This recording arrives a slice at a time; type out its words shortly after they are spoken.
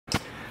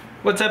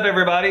What's up,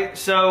 everybody?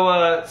 So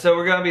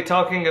we're going to be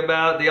talking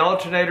about the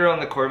alternator on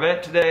the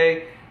Corvette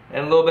today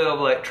and a little bit of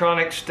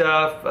electronic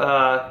stuff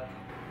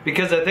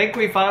because I think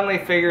we finally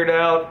figured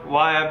out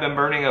why I've been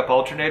burning up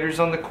alternators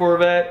on the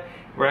Corvette.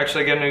 We're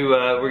actually going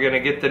to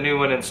get the new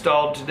one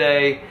installed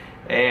today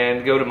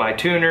and go to my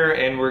tuner,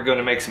 and we're going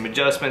to make some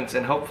adjustments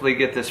and hopefully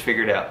get this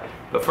figured out.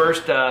 But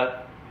first,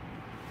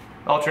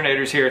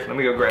 alternator's here. Let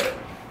me go grab it.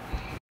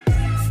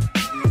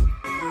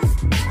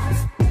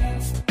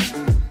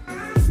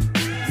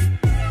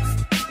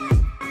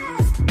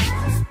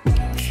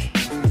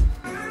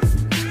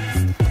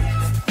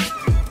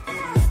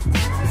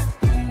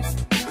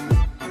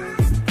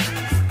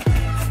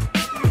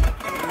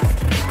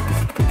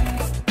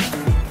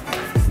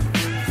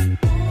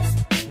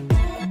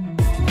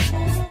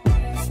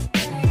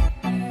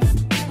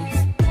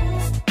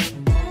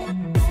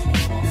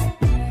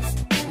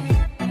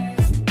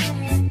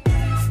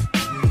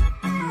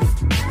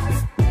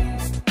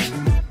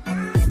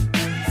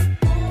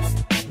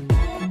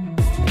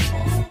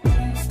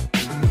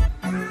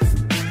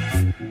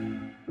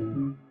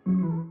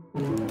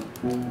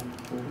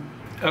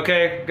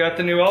 Okay, got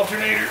the new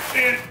alternator,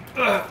 and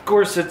of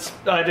course it's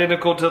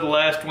identical to the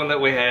last one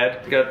that we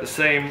had. Got the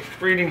same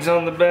readings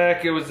on the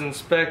back. It was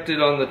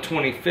inspected on the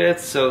 25th,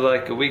 so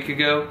like a week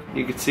ago.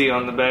 You can see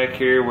on the back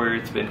here where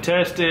it's been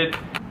tested.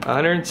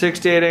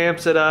 168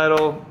 amps at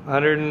idle,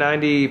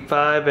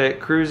 195 at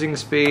cruising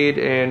speed,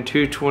 and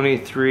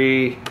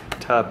 223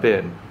 top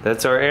end.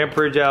 That's our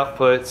amperage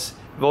outputs.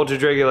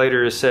 Voltage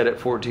regulator is set at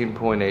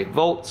 14.8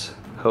 volts.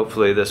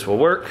 Hopefully this will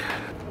work.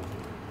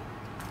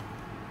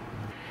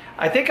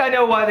 I think I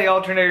know why the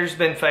alternator's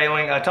been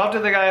failing. I talked to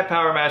the guy at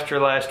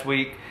Powermaster last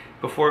week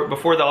before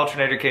the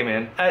alternator came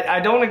in. I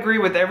don't agree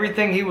with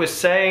everything he was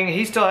saying.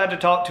 He still had to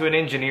talk to an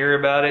engineer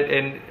about it,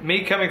 and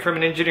me coming from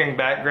an engineering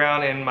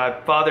background and my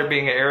father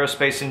being an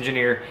aerospace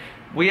engineer,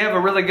 we have a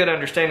really good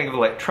understanding of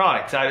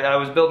electronics. I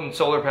was building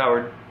solar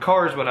powered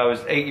cars when I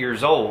was 8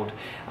 years old.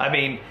 I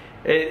mean,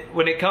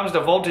 when it comes to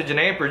voltage and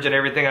amperage and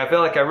everything, I feel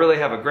like I really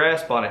have a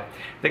grasp on it.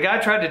 The guy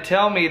tried to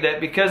tell me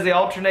that because the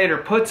alternator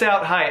puts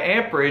out high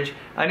amperage,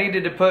 I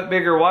needed to put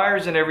bigger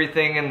wires and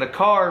everything in the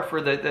car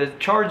for the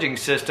charging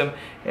system.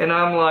 And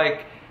I'm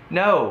like,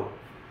 no,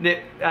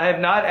 I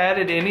have not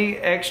added any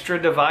extra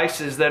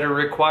devices that are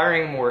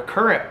requiring more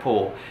current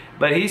pull.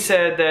 But he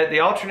said that the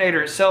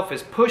alternator itself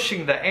is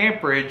pushing the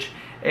amperage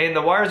and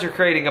the wires are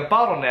creating a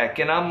bottleneck.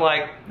 And I'm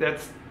like,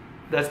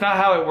 that's not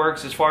how it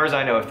works as far as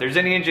I know. If there's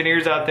any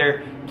engineers out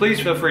there, please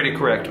feel free to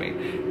correct me.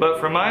 But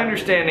from my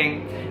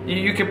understanding,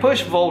 you can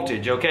push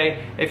voltage,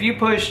 okay? If you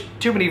push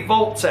too many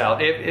volts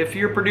out, if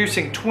you're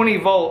producing 20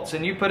 volts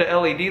and you put an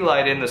LED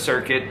light in the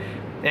circuit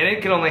and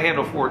it can only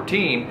handle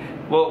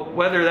 14, well,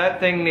 whether that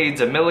thing needs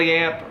a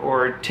milliamp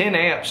or 10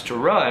 amps to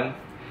run,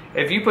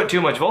 if you put too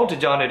much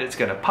voltage on it, it's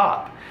gonna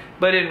pop.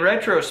 But in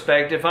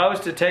retrospect, if I was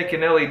to take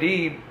an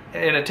LED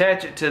and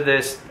attach it to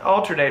this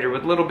alternator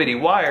with little bitty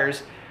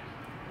wires,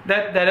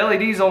 that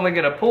LED is only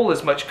going to pull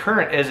as much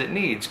current as it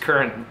needs,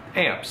 current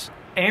amps.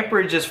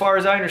 Amperage, as far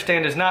as I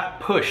understand, is not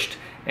pushed.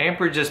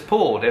 Amperage is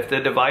pulled. If the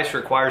device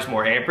requires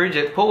more amperage,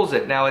 it pulls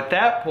it. Now at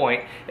that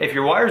point, if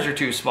your wires are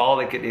too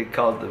small, it could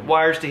cause the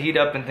wires to heat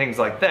up and things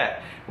like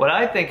that. What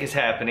I think is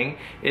happening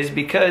is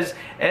because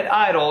at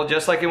idle,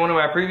 just like in one of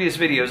my previous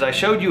videos, I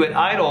showed you at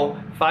idle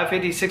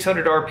 550,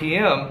 600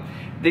 RPM,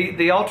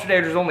 the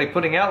alternator is only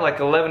putting out like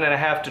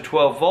 11.5 to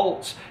 12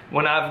 volts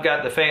when I've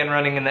got the fan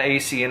running and the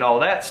AC and all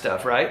that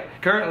stuff, right?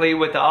 Currently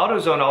with the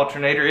AutoZone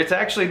alternator, it's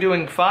actually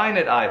doing fine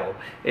at idle.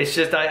 It's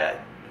just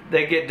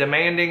they get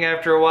demanding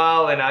after a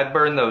while and I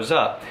burn those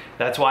up.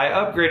 That's why I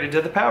upgraded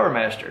to the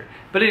Powermaster.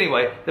 But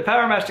anyway, the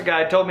Powermaster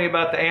guy told me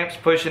about the amps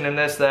pushing and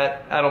this,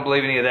 that. I don't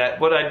believe any of that.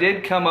 What I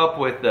did come up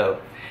with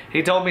though,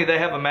 he told me they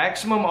have a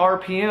maximum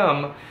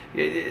RPM.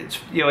 It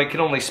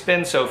can only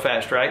spin so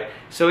fast, right?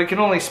 So it can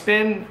only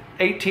spin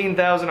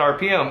 18,000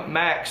 RPM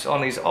max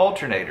on these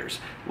alternators.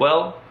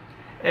 Well,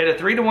 at a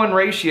 3-to-1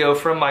 ratio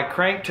from my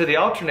crank to the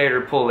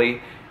alternator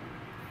pulley,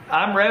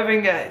 I'm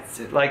revving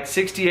at like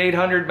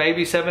 6,800,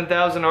 maybe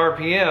 7,000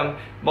 RPM.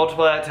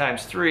 Multiply that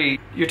times 3,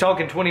 you're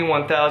talking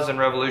 21,000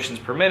 revolutions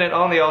per minute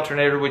on the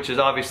alternator, which is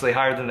obviously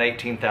higher than the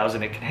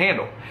 18,000 it can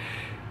handle.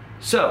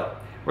 So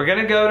we're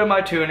gonna go to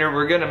my tuner.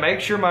 We're gonna make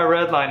sure my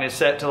red line is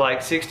set to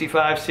like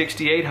 65,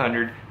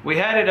 6,800. We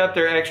had it up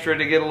there extra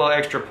to get a little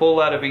extra pull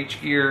out of each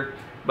gear,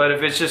 but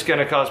if it's just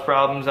gonna cause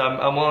problems,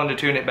 I'm willing to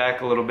tune it back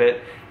a little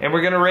bit. And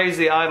we're gonna raise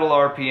the idle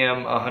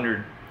RPM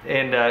 100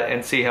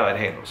 and see how it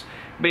handles.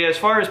 But as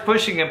far as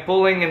pushing and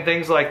pulling and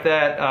things like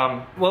that,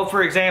 well,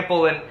 for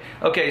example,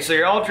 okay, so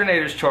your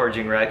alternator's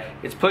charging, right?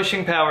 It's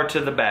pushing power to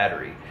the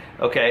battery.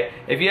 Okay,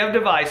 if you have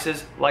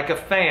devices like a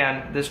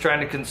fan that's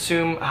trying to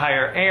consume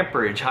higher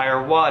amperage, higher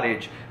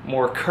wattage,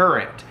 more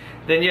current,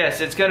 then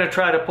yes, it's going to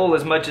try to pull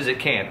as much as it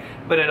can.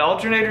 But an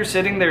alternator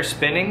sitting there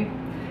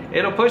spinning,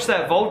 it'll push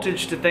that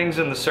voltage to things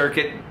in the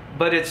circuit,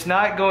 but it's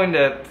not going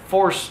to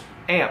force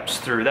amps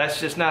through.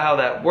 That's just not how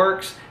that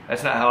works.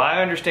 That's not how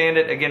I understand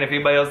it. Again, if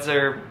anybody else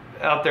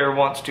out there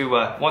wants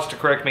to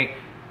correct me,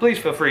 please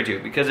feel free to,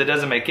 because it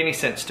doesn't make any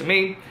sense to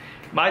me.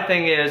 My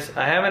thing is,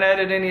 I haven't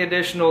added any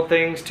additional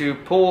things to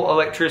pull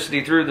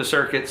electricity through the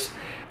circuits,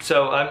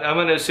 so I'm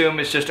going to assume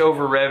it's just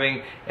over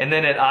revving. And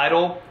then at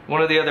idle,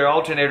 one of the other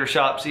alternator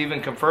shops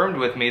even confirmed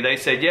with me. They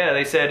said, yeah,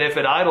 they said if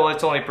at idle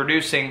it's only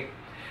producing,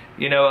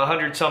 you know,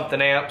 100 something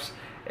amps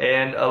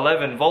and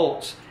 11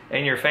 volts,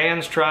 and your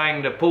fan's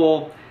trying to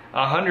pull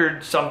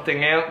 100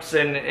 something amps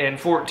and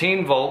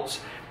 14 volts,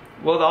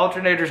 well, the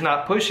alternator's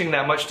not pushing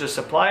that much to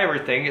supply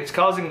everything. It's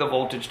causing the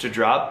voltage to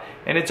drop,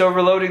 and it's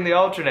overloading the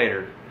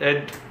alternator.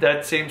 And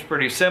that seems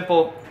pretty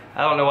simple.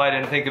 I don't know why I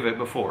didn't think of it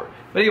before.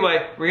 But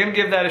anyway, we're gonna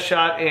give that a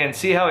shot and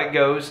see how it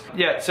goes.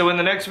 Yeah, so in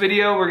the next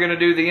video, we're gonna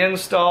do the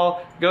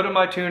install, go to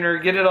my tuner,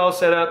 get it all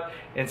set up,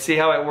 and see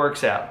how it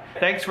works out.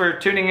 Thanks for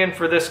tuning in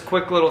for this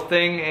quick little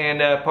thing,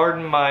 and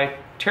pardon my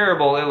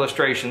terrible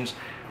illustrations.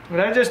 But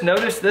I just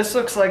noticed this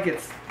looks like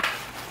it's,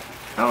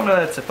 I don't know,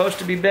 that's supposed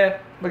to be bent.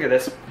 Look at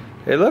this.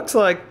 It looks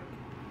like,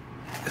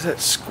 is that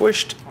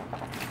squished?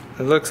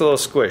 It looks a little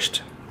squished.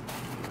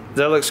 Does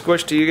that look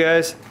squished to you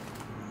guys?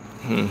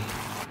 Well,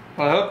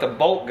 I hope the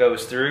bolt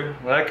goes through.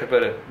 Well, that could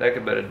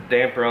put a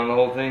damper on the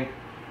whole thing.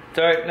 It's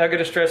all right, not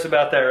gonna stress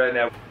about that right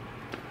now.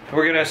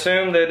 We're gonna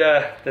assume that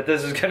that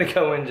this is gonna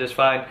go in just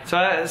fine. So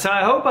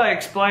I hope I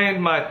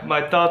explained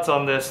my thoughts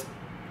on this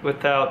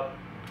without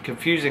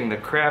confusing the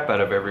crap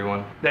out of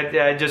everyone.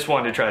 I just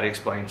wanted to try to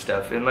explain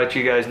stuff and let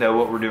you guys know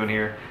what we're doing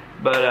here.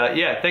 But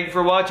yeah, thank you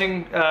for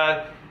watching.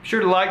 Be sure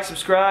to like,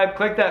 subscribe,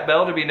 click that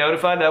bell to be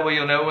notified. That way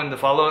you'll know when the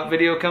follow-up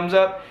video comes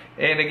up.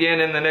 And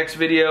again, in the next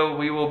video,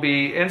 we will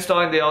be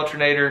installing the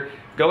alternator,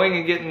 going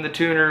and getting the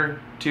tuner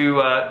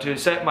to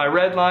set my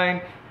red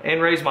line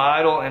and raise my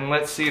idle, and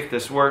let's see if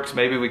this works.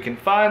 Maybe we can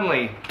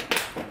finally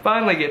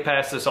get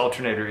past this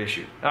alternator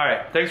issue. All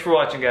right, thanks for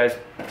watching, guys.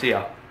 See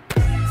y'all.